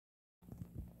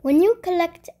When you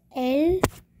collect L,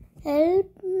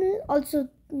 also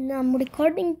I'm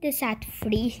recording this at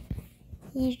free,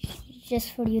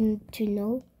 just for you to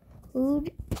know. Ooh,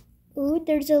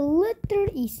 there's a little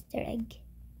Easter egg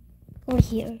over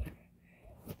here.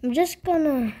 I'm just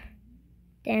gonna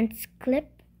dance clip.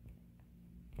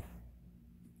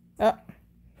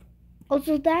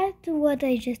 Also, that what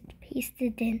I just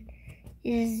pasted in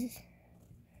is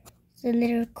the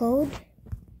little code.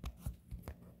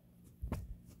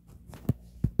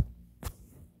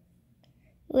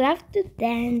 We have to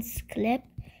dance clip,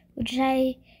 which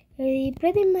I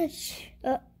pretty much.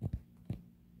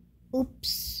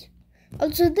 Oops.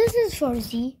 Also, this is for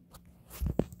Z.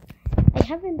 I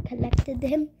haven't collected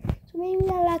him, so maybe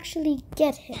I'll actually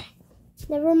get him.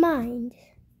 Never mind.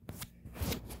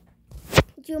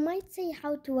 But you might say,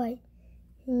 how do I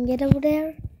get over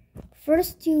there?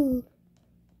 First, you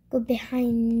go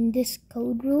behind this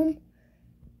code room.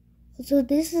 So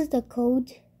this is the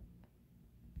code.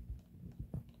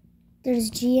 There's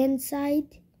G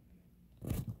inside.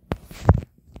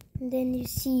 And then you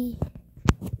see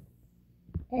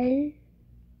L.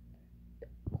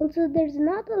 Also, there's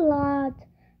not a lot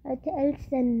else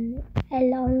than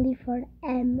L, only for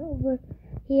M over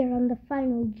here on the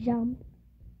final jump.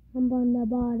 I'm on the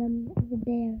bottom over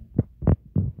there.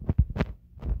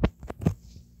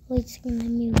 Oh, it's gonna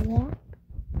let me walk.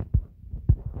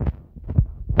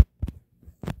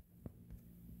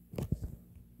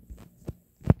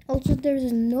 Also,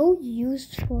 there's no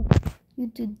use for you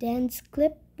to dance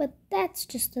clip, but that's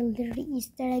just a little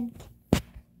Easter egg.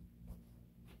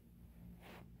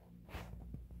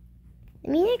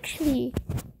 Let me actually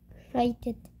write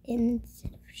it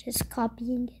instead of just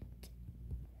copying it.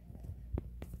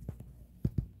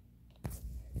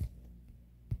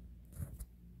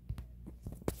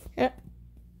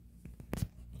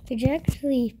 Could you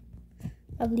actually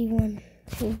probably want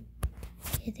to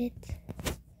get it?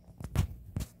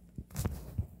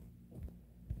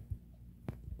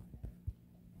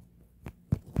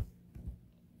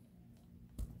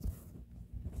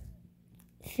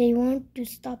 If they want to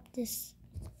stop this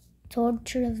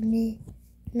torture of me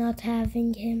not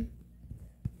having him.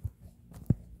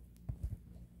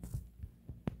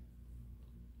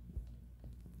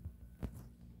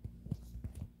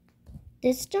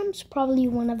 This jump's probably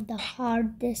one of the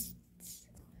hardest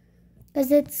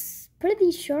because it's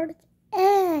pretty short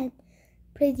and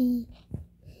pretty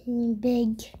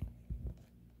big.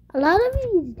 A lot of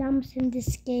these jumps in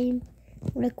this game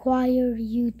require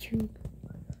you to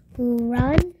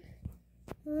run,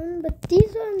 but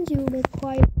these ones you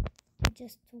require to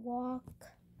just walk,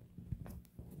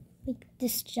 like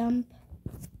this jump.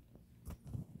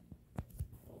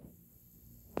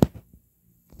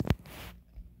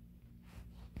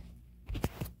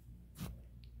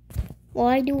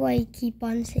 Why do I keep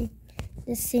on saying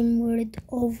the same word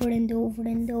over and over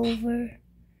and over?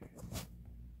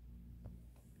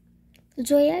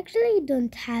 So I actually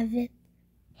don't have it.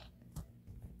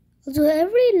 Also,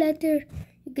 every letter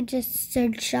you could just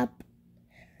search up,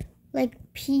 like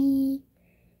P.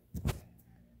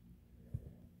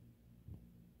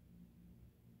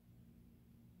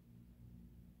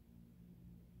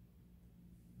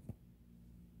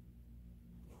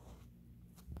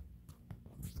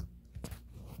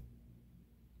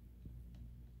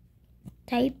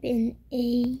 Type in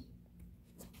A.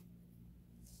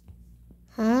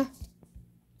 Huh?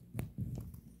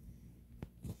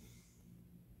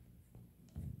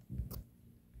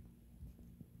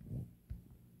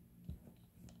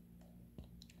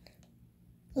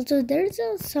 Also, there's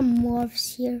some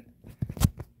morphs here.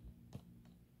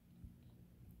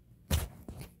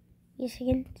 Wait a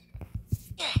second.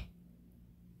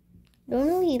 Don't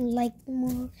really like the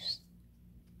morphs.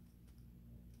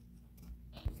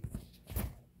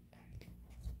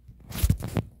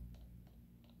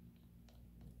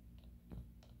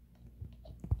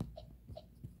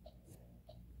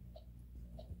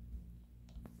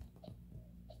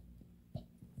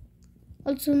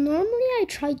 Also, normally I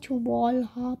try to wall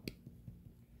hop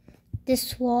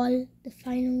this wall, the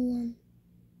final one.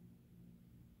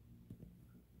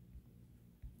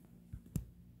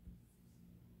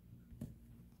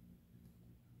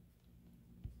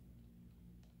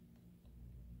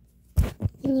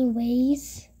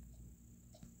 Anyways,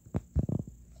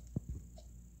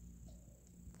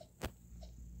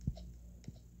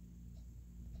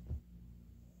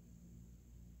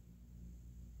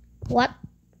 what?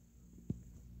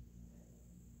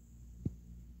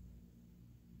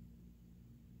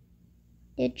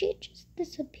 Did she just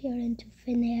disappear into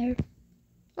thin air?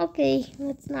 Okay,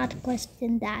 let's not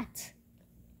question that.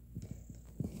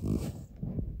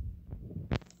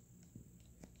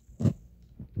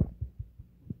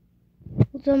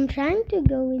 So I'm trying to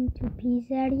go into peace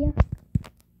area.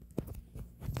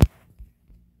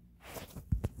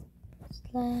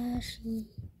 /e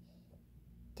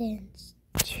dance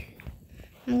 2.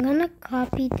 I'm gonna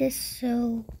copy this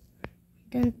so I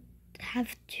don't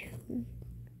have to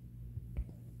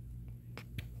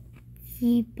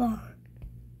keep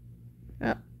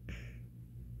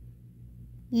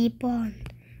on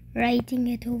writing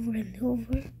it over and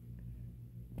over.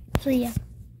 So yeah.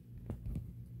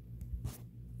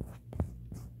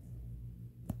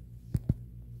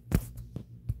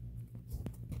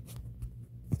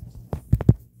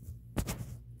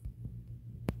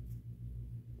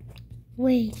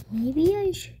 Wait, maybe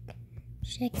I should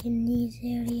check in these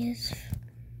areas.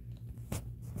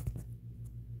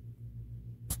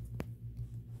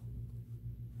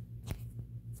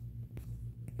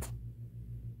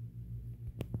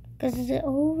 Because the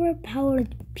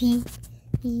overpowered P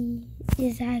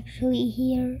is actually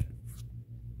here.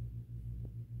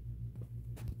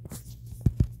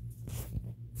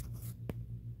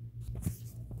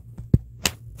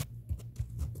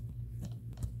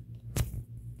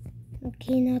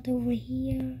 Okay, not over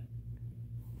here.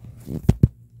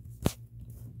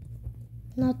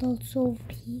 Not also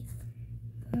over here.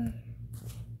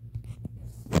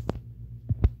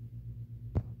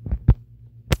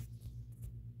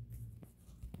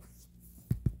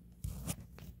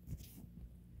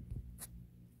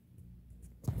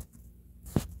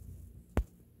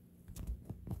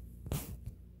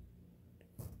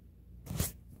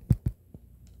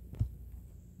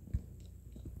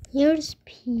 Here's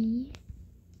P.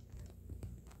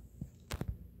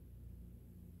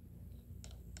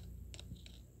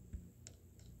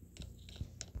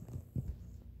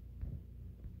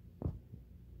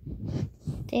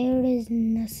 There is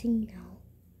nothing now.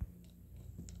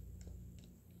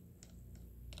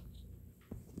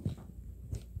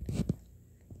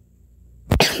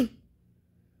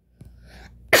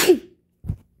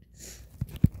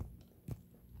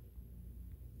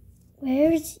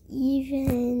 Where's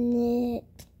even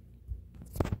it?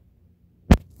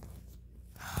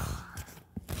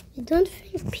 I don't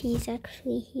think P is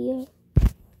actually here.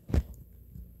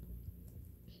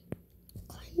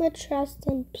 Climate trust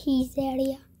in P's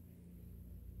area.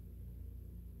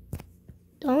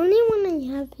 The only one I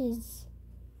have is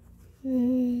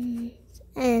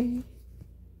N.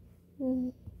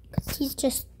 Because he's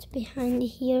just behind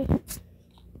here.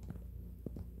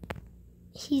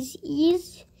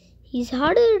 He's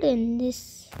harder than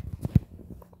this.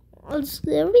 Also,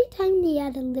 every time they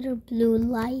add a little blue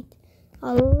light,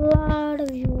 a lot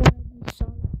of you already saw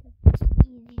it. It's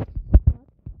easy to spot.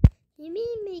 Maybe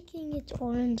making it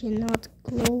orange and not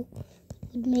glow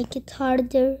would make it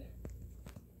harder.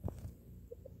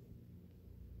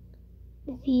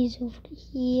 These over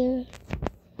here.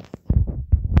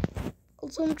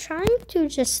 Also, I'm trying to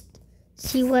just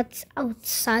see what's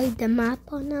outside the map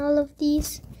on all of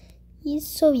these.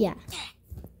 So yeah.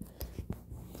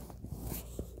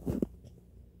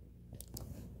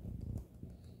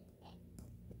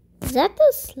 Is that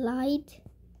the slide?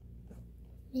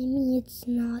 Maybe it's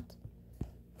not.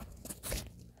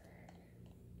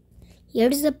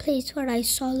 Here's the place where I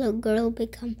saw the girl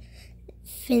become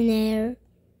thin air.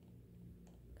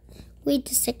 Wait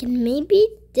a second, maybe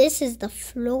this is the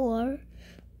floor.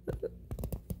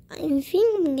 I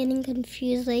think I'm getting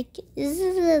confused. Like, is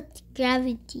it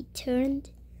gravity turned?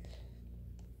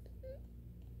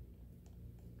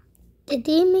 Did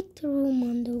they make the room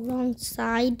on the wrong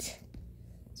side?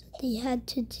 So they had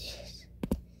to do this.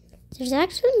 There's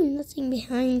actually nothing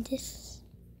behind this.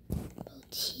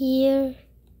 About here,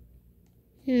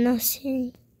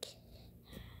 nothing.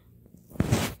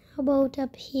 How about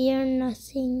up here?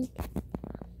 Nothing.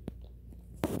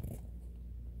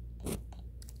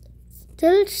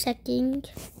 Still checking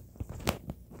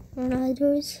on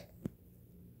others.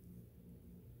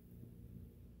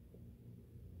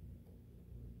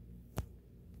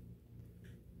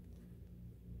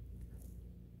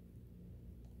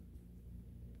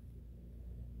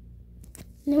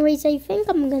 Anyways, I think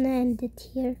I'm gonna end it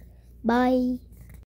here. Bye.